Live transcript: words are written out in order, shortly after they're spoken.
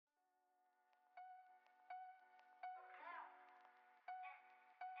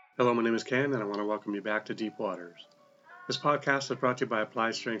Hello, my name is Ken, and I want to welcome you back to Deep Waters. This podcast is brought to you by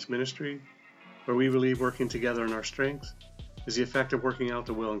Applied Strengths Ministry, where we believe working together in our strengths is the effect of working out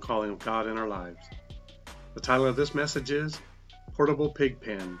the will and calling of God in our lives. The title of this message is Portable Pig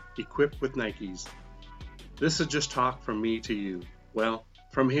Pen, Equipped with Nikes. This is just talk from me to you. Well,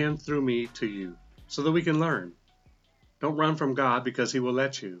 from Him through me to you, so that we can learn. Don't run from God because He will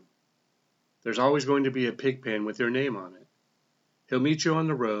let you. There's always going to be a pig pen with your name on it. He'll meet you on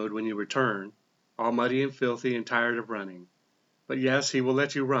the road when you return, all muddy and filthy and tired of running. But yes, He will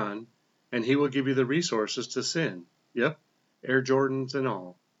let you run, and He will give you the resources to sin. Yep, Air Jordans and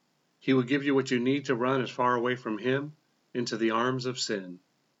all. He will give you what you need to run as far away from Him into the arms of sin.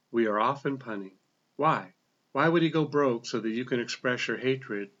 We are often punning. Why? Why would He go broke so that you can express your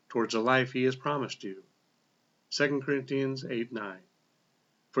hatred towards the life He has promised you? 2 Corinthians 8:9.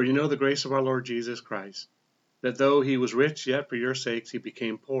 For you know the grace of our Lord Jesus Christ, that though He was rich, yet for your sakes He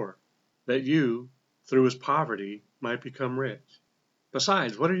became poor, that you, through His poverty, might become rich.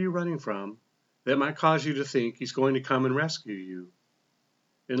 Besides, what are you running from that might cause you to think He's going to come and rescue you?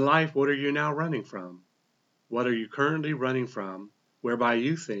 In life, what are you now running from? What are you currently running from, whereby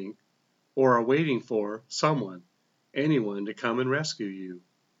you think, or are waiting for, someone, anyone to come and rescue you?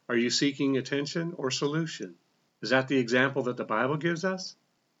 Are you seeking attention or solution? Is that the example that the Bible gives us?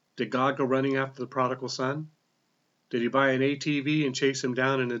 Did God go running after the prodigal son? Did He buy an ATV and chase him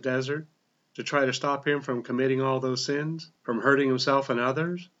down in the desert to try to stop him from committing all those sins, from hurting himself and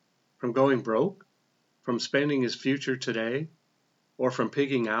others, from going broke, from spending his future today, or from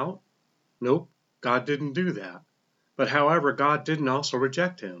pigging out? Nope, God didn't do that. But however, God didn't also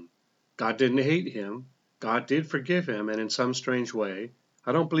reject him. God didn't hate him. God did forgive him, and in some strange way,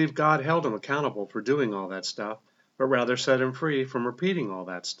 I don't believe God held him accountable for doing all that stuff, but rather set him free from repeating all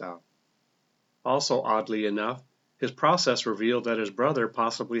that stuff. Also, oddly enough, his process revealed that his brother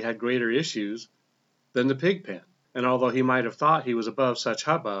possibly had greater issues than the pig pen, and although he might have thought he was above such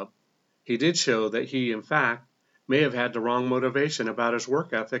hubbub, he did show that he, in fact, may have had the wrong motivation about his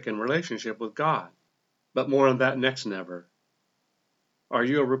work ethic and relationship with God. But more on that next never. Are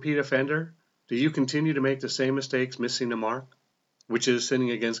you a repeat offender? Do you continue to make the same mistakes missing the mark, which is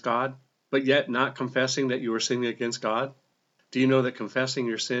sinning against God, but yet not confessing that you are sinning against God? Do you know that confessing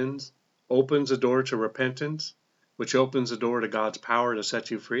your sins opens the door to repentance, which opens the door to God's power to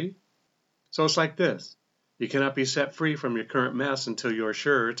set you free? So it's like this. You cannot be set free from your current mess until you are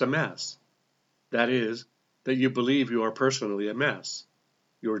sure it's a mess. That is, that you believe you are personally a mess.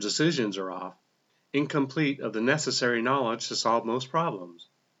 Your decisions are off, incomplete of the necessary knowledge to solve most problems,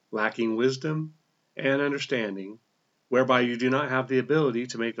 lacking wisdom and understanding, whereby you do not have the ability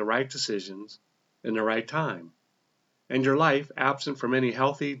to make the right decisions in the right time, and your life absent from any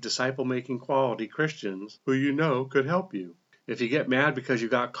healthy, disciple-making quality Christians who you know could help you. If you get mad because you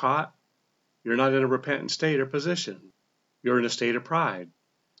got caught, you're not in a repentant state or position. You're in a state of pride.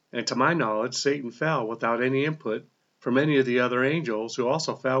 And to my knowledge, Satan fell without any input from any of the other angels who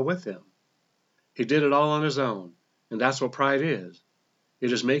also fell with him. He did it all on his own, and that's what pride is.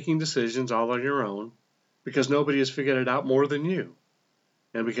 It is making decisions all on your own, because nobody has figured it out more than you.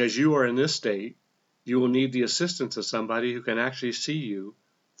 And because you are in this state, you will need the assistance of somebody who can actually see you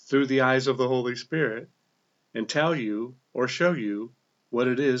through the eyes of the Holy Spirit and tell you or show you what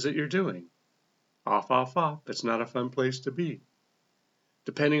it is that you're doing. Off. It's not a fun place to be.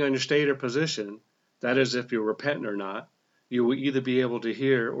 Depending on your state or position, that is if you're repentant or not, you will either be able to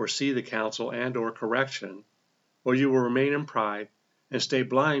hear or see the counsel and or correction, or you will remain in pride and stay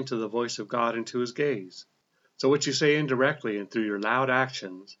blind to the voice of God and to His gaze. So what you say indirectly and through your loud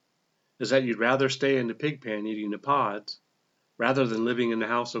actions is that you'd rather stay in the pig pen eating the pods rather than living in the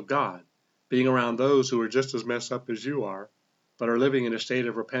house of God, being around those who are just as messed up as you are, but are living in a state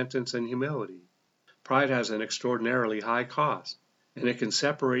of repentance and humility. Pride has an extraordinarily high cost, and it can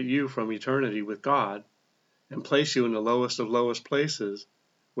separate you from eternity with God and place you in the lowest of lowest places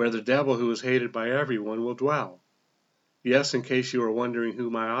where the devil who is hated by everyone will dwell. Yes, in case you are wondering who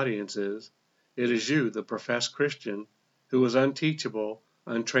my audience is, it is you, the professed Christian, who is unteachable,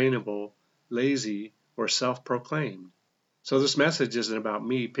 untrainable, lazy, or self-proclaimed. So this message isn't about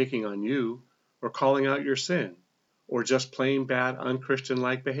me picking on you or calling out your sin, or just plain bad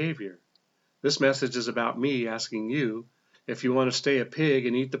unchristian-like behavior. This message is about me asking you if you want to stay a pig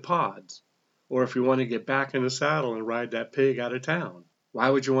and eat the pods, or if you want to get back in the saddle and ride that pig out of town. Why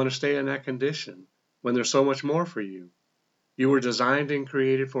would you want to stay in that condition when there's so much more for you? You were designed and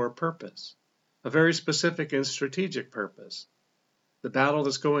created for a purpose, a very specific and strategic purpose. The battle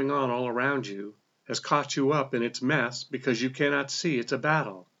that's going on all around you has caught you up in its mess because you cannot see it's a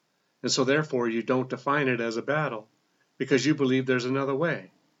battle, and so therefore you don't define it as a battle because you believe there's another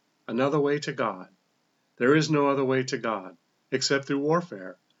way. Another way to God. There is no other way to God except through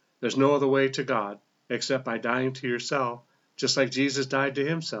warfare. There's no other way to God except by dying to yourself, just like Jesus died to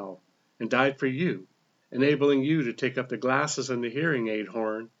himself and died for you, enabling you to take up the glasses and the hearing aid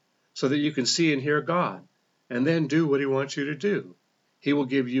horn so that you can see and hear God and then do what he wants you to do. He will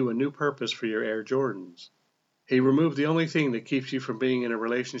give you a new purpose for your Air Jordans. He removed the only thing that keeps you from being in a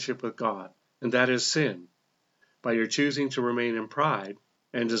relationship with God, and that is sin. By your choosing to remain in pride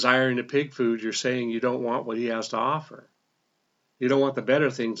and desiring the pig food, you're saying you don't want what he has to offer. You don't want the better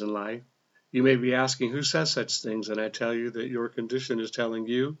things in life. You may be asking, who says such things? And I tell you that your condition is telling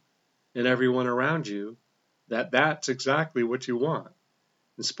you and everyone around you that that's exactly what you want,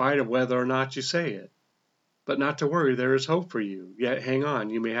 in spite of whether or not you say it. But not to worry, there is hope for you. Yet hang on,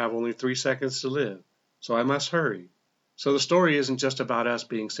 you may have only 3 seconds to live. So I must hurry. So the story isn't just about us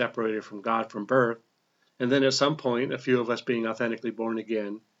being separated from God from birth, and then at some point, a few of us being authentically born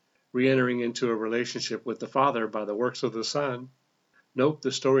again, re-entering into a relationship with the Father by the works of the Son. Nope,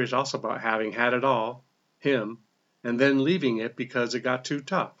 the story is also about having had it all, him, and then leaving it because it got too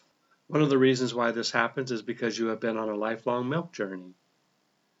tough. One of the reasons why this happens is because you have been on a lifelong milk journey.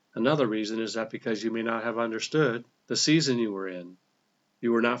 Another reason is that because you may not have understood the season you were in.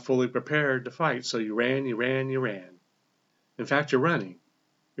 You were not fully prepared to fight, so you ran. In fact, you're running.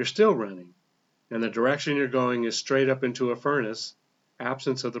 You're still running. And the direction you're going is straight up into a furnace,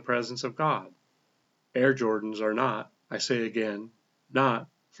 absence of the presence of God. Air Jordans are not, I say again, not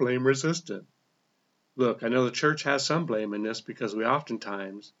flame resistant. Look, I know the church has some blame in this because we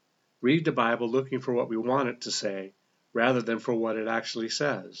oftentimes read the Bible looking for what we want it to say rather than for what it actually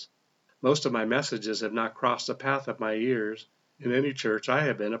says. Most of my messages have not crossed the path of my ears in any church I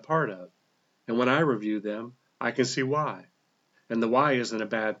have been a part of, and when I review them, I can see why. And the why isn't a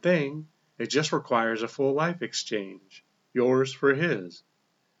bad thing, it just requires a full life exchange, yours for his.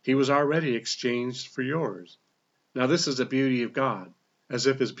 He was already exchanged for yours. Now this is the beauty of God, as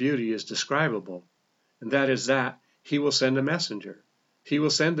if his beauty is describable, and that is that he will send a messenger. He will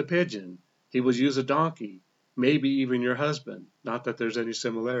send a pigeon. He will use a donkey, maybe even your husband. Not that there's any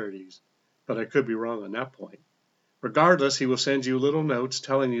similarities, but I could be wrong on that point. Regardless, he will send you little notes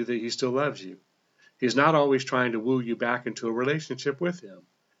telling you that he still loves you. He's not always trying to woo you back into a relationship with him.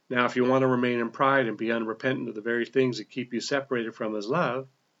 Now, if you want to remain in pride and be unrepentant of the very things that keep you separated from his love,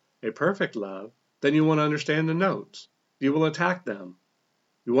 a perfect love, then you won't understand the notes. You will attack them.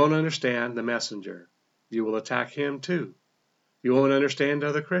 You won't understand the messenger. You will attack him too. You won't understand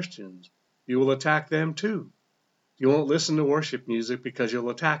other Christians. You will attack them too. You won't listen to worship music because you'll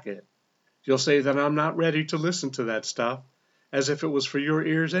attack it. You'll say that I'm not ready to listen to that stuff, as if it was for your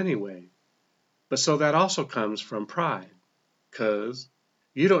ears anyway. But so that also comes from pride, 'cause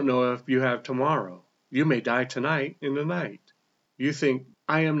you don't know if you have tomorrow. You may die tonight in the night. You think,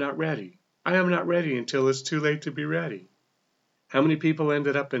 I am not ready. I am not ready until it's too late to be ready. How many people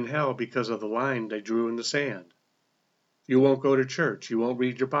ended up in hell because of the line they drew in the sand? You won't go to church. You won't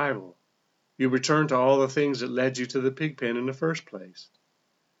read your Bible. You return to all the things that led you to the pig pen in the first place.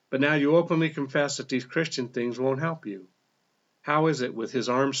 But now you openly confess that these Christian things won't help you. How is it, with his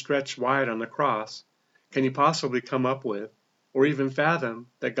arms stretched wide on the cross, can you possibly come up with, or even fathom,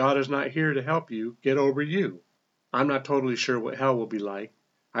 that God is not here to help you get over you? I'm not totally sure what hell will be like.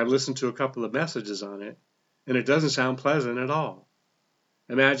 I've listened to a couple of messages on it, and it doesn't sound pleasant at all.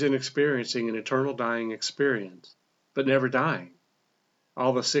 Imagine experiencing an eternal dying experience, but never dying.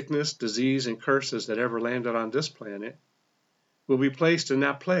 All the sickness, disease, and curses that ever landed on this planet will be placed in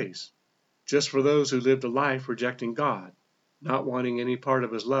that place, just for those who lived a life rejecting God, not wanting any part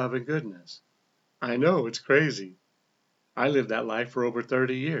of his love and goodness. I know, it's crazy. I lived that life for over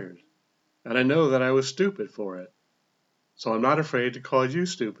 30 years, and I know that I was stupid for it. So I'm not afraid to call you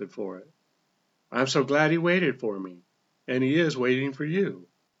stupid for it. I'm so glad he waited for me, and he is waiting for you.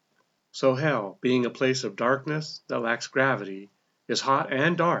 So hell, being a place of darkness that lacks gravity, is hot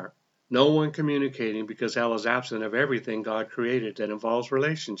and dark, no one communicating because hell is absent of everything God created that involves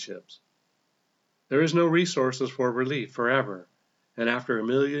relationships. There is no resources for relief forever, and after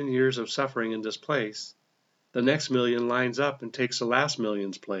 1,000,000 years of suffering in this place, the next 1,000,000 lines up and takes the last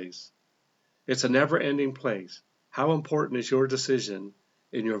 1,000,000's place. It's a never-ending place. How important is your decision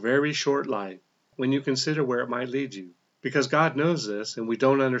in your very short life when you consider where it might lead you? Because God knows this, and we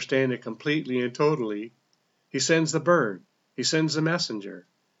don't understand it completely and totally, he sends the bird. He sends the messenger.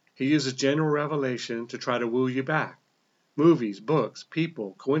 He uses general revelation to try to woo you back. Movies, books,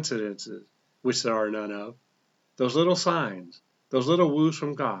 people, coincidences, which there are none of. Those little signs, those little woos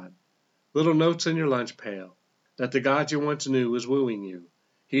from God, little notes in your lunch pail, that the God you once knew is wooing you.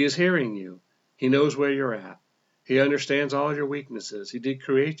 He is hearing you. He knows where you're at. He understands all your weaknesses. He did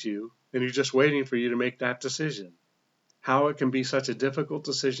create you, and He's just waiting for you to make that decision. How it can be such a difficult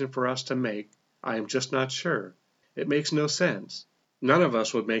decision for us to make, I am just not sure. It makes no sense. None of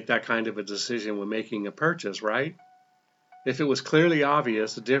us would make that kind of a decision when making a purchase, right? If it was clearly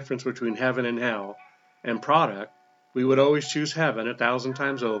obvious the difference between heaven and hell and product, we would always choose heaven 1,000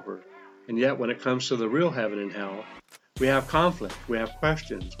 times over. And yet when it comes to the real heaven and hell, we have conflict, we have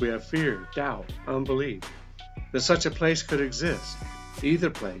questions, we have fear, doubt, unbelief. That such a place could exist, either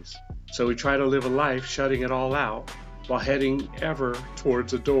place. So we try to live a life shutting it all out while heading ever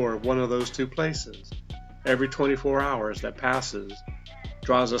towards the door of one of those two places. Every 24 hours that passes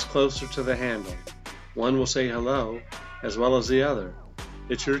draws us closer to the handle. One will say hello as well as the other.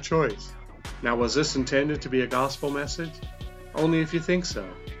 It's your choice. Now, was this intended to be a gospel message? Only if you think so.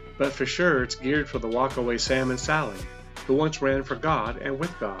 But for sure, it's geared for the walkaway Sam and Sally, who once ran for God and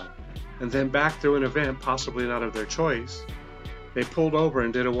with God, and then back through an event possibly not of their choice. They pulled over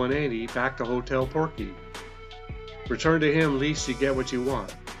and did a 180 back to Hotel Porky. Return to Him lest you get what you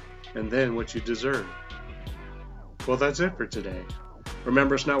want, and then what you deserve. Well, that's it for today.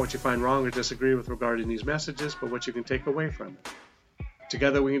 Remember, it's not what you find wrong or disagree with regarding these messages, but what you can take away from it.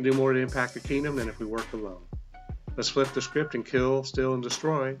 Together we can do more to impact the kingdom than if we work alone. Let's flip the script and kill, steal, and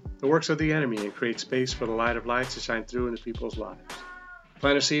destroy the works of the enemy and create space for the light of lights to shine through into people's lives.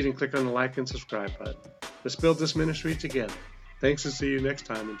 Plant a seed and click on the like and subscribe button. Let's build this ministry together. Thanks, and see you next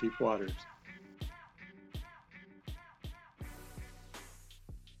time in Deep Waters.